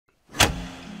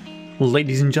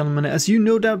Ladies and gentlemen, as you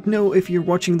no doubt know if you're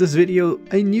watching this video,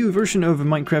 a new version of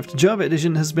Minecraft Java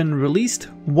Edition has been released.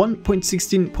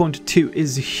 1.16.2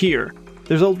 is here.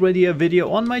 There's already a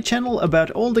video on my channel about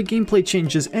all the gameplay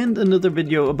changes and another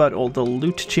video about all the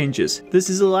loot changes. This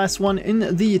is the last one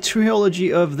in the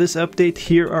trilogy of this update.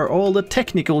 Here are all the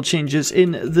technical changes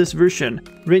in this version,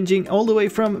 ranging all the way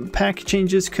from pack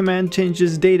changes, command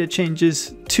changes, data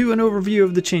changes, to an overview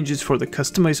of the changes for the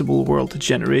customizable world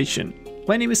generation.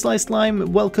 My name is slicedlime,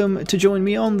 welcome to join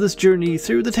me on this journey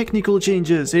through the technical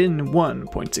changes in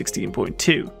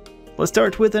 1.16.2. Let's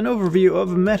start with an overview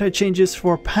of meta changes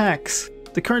for packs.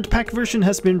 The current pack version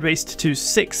has been raised to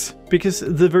 6. Because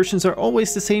the versions are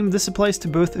always the same, this applies to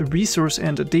both resource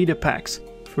and data packs.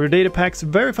 For data packs,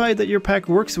 verify that your pack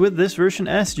works with this version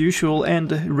as usual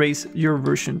and raise your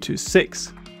version to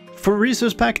 6. For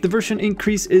resource pack, the version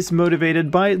increase is motivated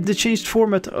by the changed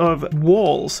format of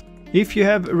walls. If you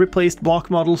have replaced block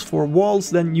models for walls,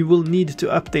 then you will need to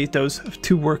update those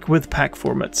to work with pack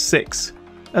format 6.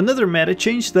 Another meta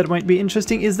change that might be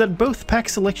interesting is that both pack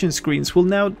selection screens will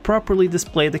now properly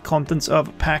display the contents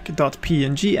of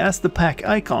pack.png as the pack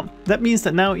icon. That means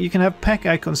that now you can have pack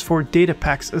icons for data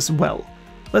packs as well.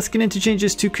 Let's get into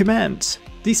changes to commands.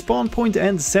 The spawnpoint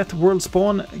and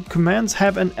setworldspawn commands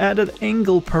have an added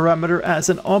angle parameter as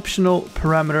an optional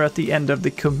parameter at the end of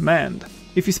the command.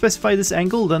 If you specify this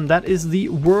angle, then that is the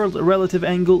world relative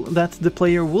angle that the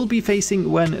player will be facing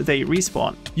when they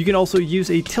respawn. You can also use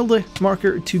a tilde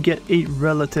marker to get a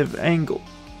relative angle.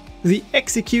 The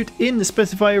execute in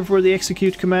specifier for the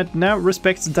execute command now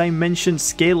respects dimension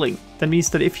scaling. That means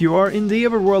that if you are in the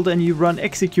overworld and you run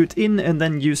execute in and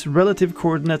then use relative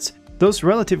coordinates, those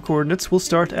relative coordinates will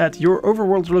start at your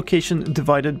overworld location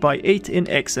divided by 8 in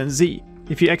x and z.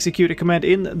 If you execute a command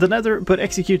in the Nether, but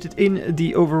execute it in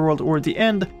the overworld or the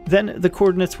end, then the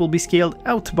coordinates will be scaled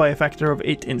out by a factor of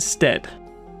 8 instead.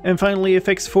 And finally,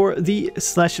 effects for the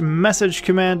 /message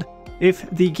command. If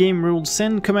the game rule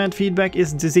send command feedback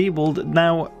is disabled,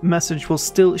 now message will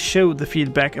still show the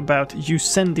feedback about you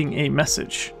sending a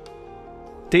message.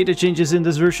 Data changes in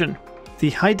this version. The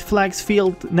hide flags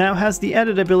field now has the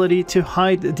added ability to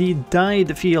hide the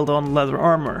dyed field on leather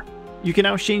armor. You can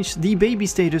now change the baby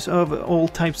status of all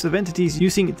types of entities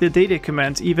using the data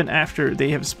commands even after they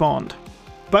have spawned.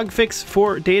 Bug fix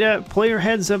for data: player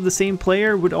heads of the same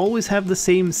player would always have the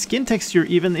same skin texture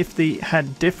even if they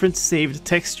had different saved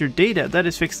texture data. That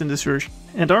is fixed in this version.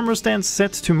 And armor stands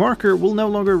set to marker will no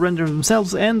longer render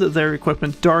themselves and their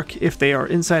equipment dark if they are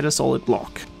inside a solid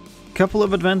block. Couple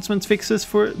of advancement fixes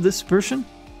for this version.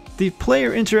 The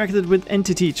player interacted with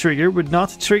entity trigger would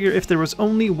not trigger if there was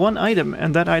only one item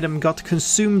and that item got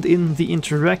consumed in the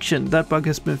interaction. That bug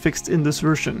has been fixed in this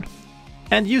version.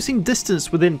 And using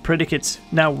distance within predicates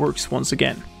now works once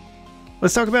again.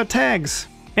 Let's talk about tags.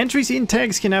 Entries in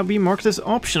tags can now be marked as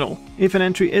optional. If an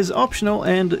entry is optional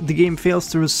and the game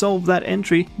fails to resolve that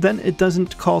entry, then it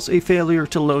doesn't cause a failure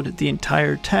to load the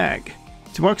entire tag.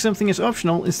 To mark something as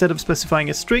optional, instead of specifying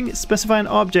a string, specify an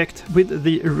object with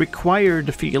the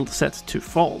required field set to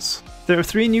false. There are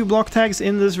 3 new block tags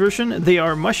in this version. They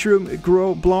are mushroom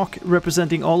grow block,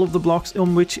 representing all of the blocks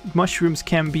on which mushrooms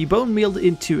can be bone mealed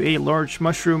into a large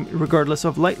mushroom regardless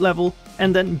of light level,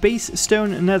 and then base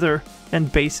stone nether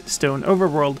and base stone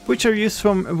overworld, which are used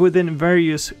from within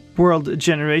various world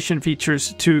generation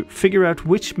features to figure out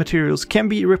which materials can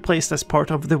be replaced as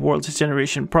part of the world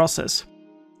generation process.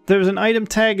 There's an item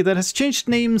tag that has changed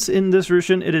names in this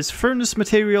version. It is furnace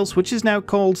materials, which is now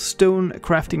called stone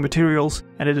crafting materials,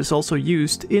 and it is also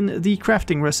used in the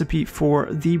crafting recipe for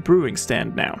the brewing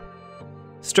stand now.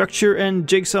 Structure and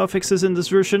jigsaw fixes in this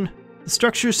version. The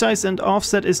structure size and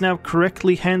offset is now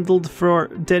correctly handled for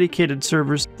dedicated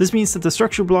servers. This means that the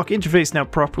structure block interface now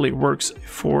properly works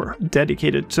for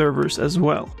dedicated servers as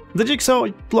well. The jigsaw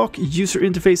block user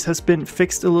interface has been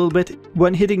fixed a little bit.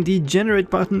 When hitting the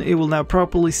generate button, it will now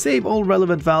properly save all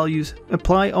relevant values,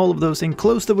 apply all of those and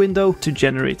close the window to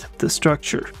generate the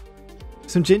structure.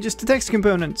 Some changes to text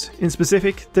components. In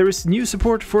specific, there is new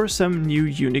support for some new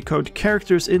Unicode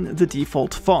characters in the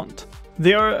default font.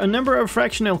 There are a number of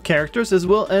fractional characters as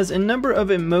well as a number of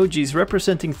emojis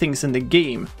representing things in the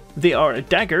game. They are a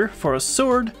dagger for a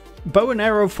sword, bow and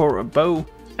arrow for a bow,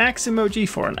 axe emoji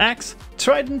for an axe,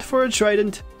 trident for a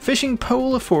trident, fishing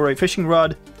pole for a fishing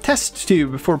rod, test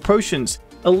tube for potions,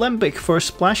 alembic for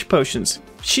splash potions,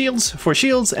 shields for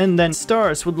shields, and then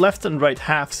stars with left and right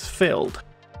halves filled.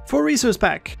 For resource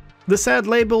pack, the sad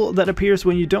label that appears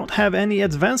when you don't have any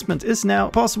advancement is now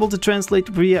possible to translate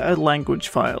via a language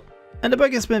file. And a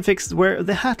bug has been fixed where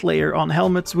the hat layer on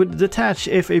helmets would detach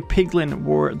if a piglin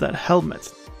wore that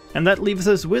helmet. And that leaves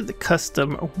us with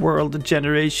custom world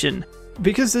generation.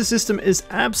 Because this system is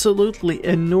absolutely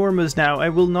enormous now, I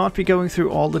will not be going through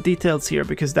all the details here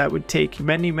because that would take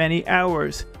many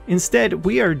hours. Instead,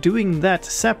 we are doing that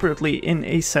separately in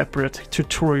a separate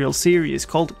tutorial series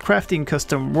called Crafting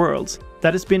Custom Worlds.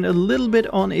 That has been a little bit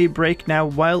on a break now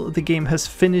while the game has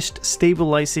finished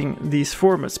stabilizing these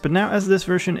formats, but now as this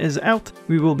version is out,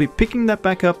 we will be picking that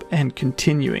back up and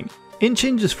continuing. In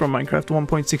changes from Minecraft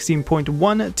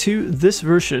 1.16.1 to this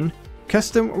version,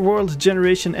 custom world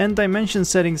generation and dimension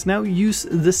settings now use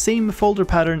the same folder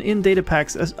pattern in data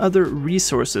packs as other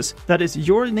resources. That is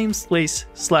your namespace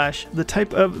 / the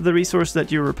type of the resource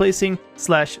that you're replacing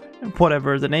 /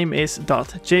 whatever the name is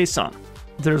 .json.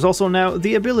 There's also now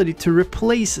the ability to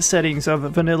replace settings of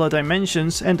vanilla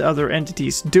dimensions and other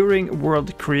entities during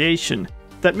world creation.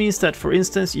 That means that, for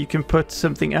instance, you can put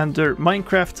something under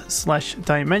Minecraft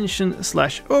 /dimension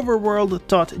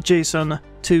 /overworld.json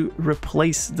to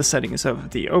replace the settings of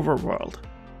the overworld.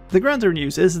 The grander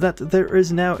news is that there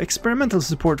is now experimental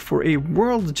support for a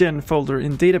world gen folder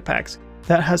in data packs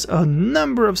that has a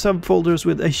number of subfolders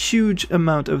with a huge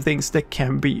amount of things that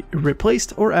can be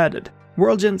replaced or added.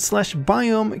 Worldgen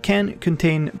 /biome can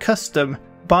contain custom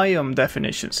biome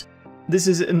definitions. This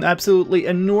is an absolutely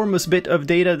enormous bit of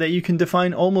data that you can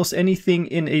define almost anything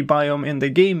in a biome in the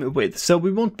game with, so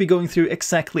we won't be going through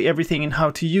exactly everything and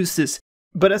how to use this.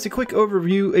 But as a quick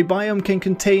overview, a biome can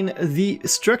contain the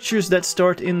structures that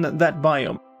start in that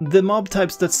biome, the mob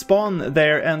types that spawn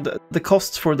there and the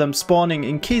costs for them spawning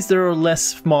in case there are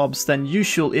less mobs than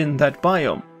usual in that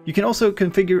biome. You can also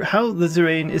configure how the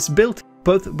terrain is built,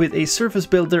 both with a surface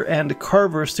builder and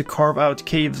carvers to carve out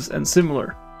caves and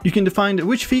similar. You can define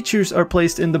which features are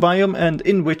placed in the biome and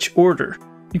in which order.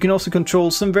 You can also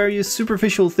control some various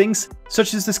superficial things,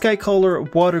 such as the sky color,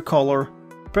 water color,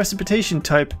 precipitation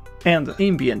type, and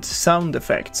ambient sound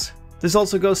effects. This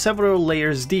also goes several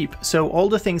layers deep, so all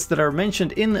the things that are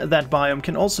mentioned in that biome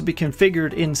can also be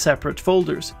configured in separate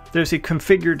folders. There's a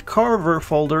configured carver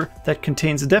folder that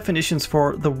contains definitions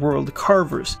for the world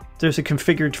carvers. There's a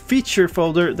configured feature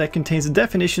folder that contains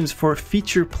definitions for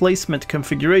feature placement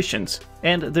configurations.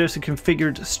 And there's a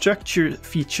configured structure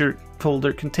feature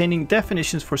folder containing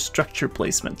definitions for structure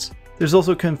placements. There's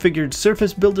also a configured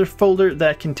surface builder folder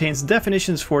that contains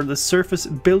definitions for the surface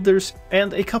builders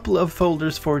and a couple of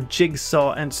folders for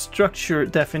jigsaw and structure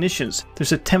definitions.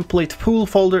 There's a template pool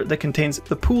folder that contains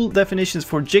the pool definitions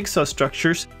for jigsaw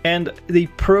structures and the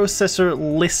processor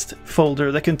list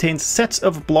folder that contains sets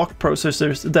of block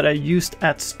processors that are used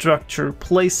at structure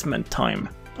placement time.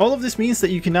 All of this means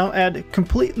that you can now add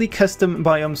completely custom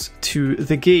biomes to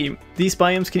the game. These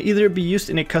biomes can either be used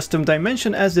in a custom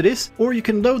dimension as it is, or you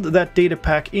can load that data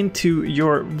pack into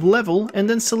your level and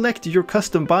then select your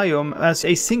custom biome as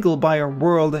a single biome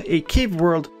world, a cave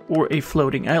world, or a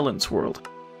floating islands world.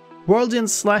 Worldgen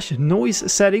 /noise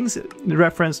settings,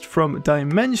 referenced from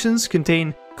dimensions,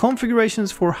 contain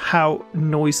configurations for how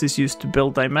noise is used to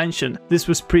build dimension. This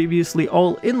was previously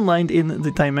all inlined in the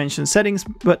dimension settings,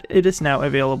 but it is now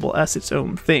available as its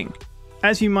own thing.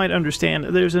 As you might understand,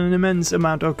 there's an immense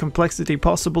amount of complexity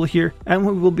possible here, and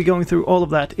we will be going through all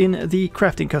of that in the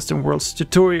Crafting Custom Worlds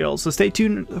tutorial, so stay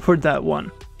tuned for that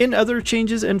one. In other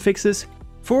changes and fixes,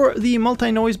 for the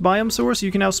multi-noise biome source,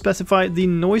 you can now specify the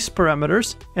noise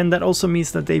parameters, and that also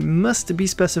means that they must be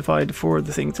specified for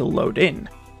the thing to load in.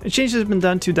 A change has been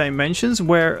done to dimensions,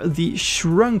 where the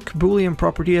shrunk boolean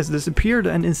property has disappeared,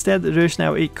 and instead there's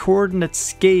now a coordinate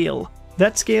scale.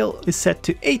 That scale is set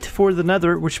to 8 for the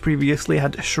Nether, which previously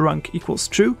had shrunk equals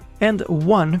true, and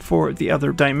 1 for the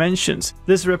other dimensions.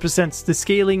 This represents the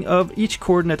scaling of each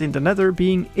coordinate in the Nether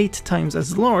being 8 times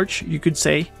as large, you could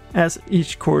say, as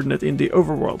each coordinate in the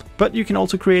overworld. But you can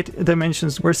also create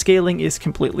dimensions where scaling is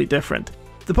completely different.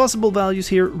 The possible values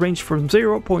here range from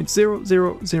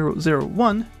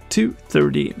 0.00001 to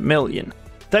 30 million.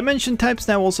 Dimension types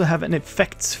now also have an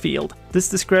effects field. This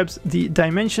describes the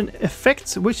dimension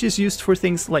effects, which is used for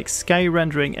things like sky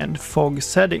rendering and fog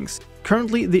settings.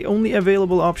 Currently, the only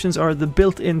available options are the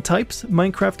built-in types,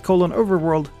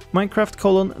 Minecraft::overworld,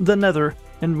 Minecraft::the Nether,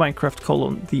 and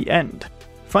Minecraft::the End.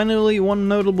 Finally, one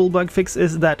notable bug fix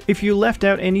is that if you left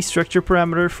out any structure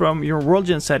parameter from your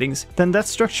worldgen settings, then that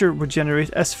structure would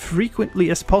generate as frequently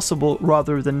as possible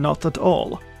rather than not at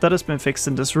all. That has been fixed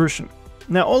in this version.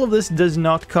 Now, all of this does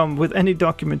not come with any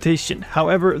documentation,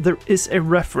 however there is a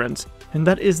reference, and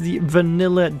that is the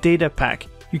vanilla data pack.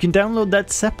 You can download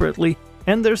that separately,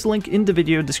 and there's a link in the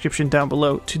video description down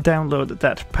below to download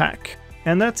that pack.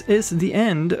 And that is the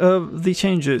end of the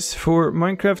changes for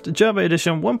Minecraft Java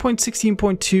Edition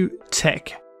 1.16.2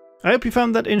 Tech. I hope you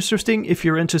found that interesting. If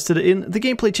you're interested in the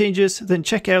gameplay changes, then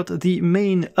check out the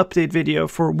main update video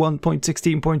for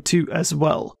 1.16.2 as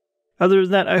well. Other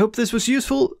than that, I hope this was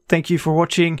useful. Thank you for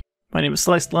watching. My name is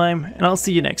slicedlime, and I'll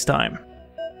see you next time.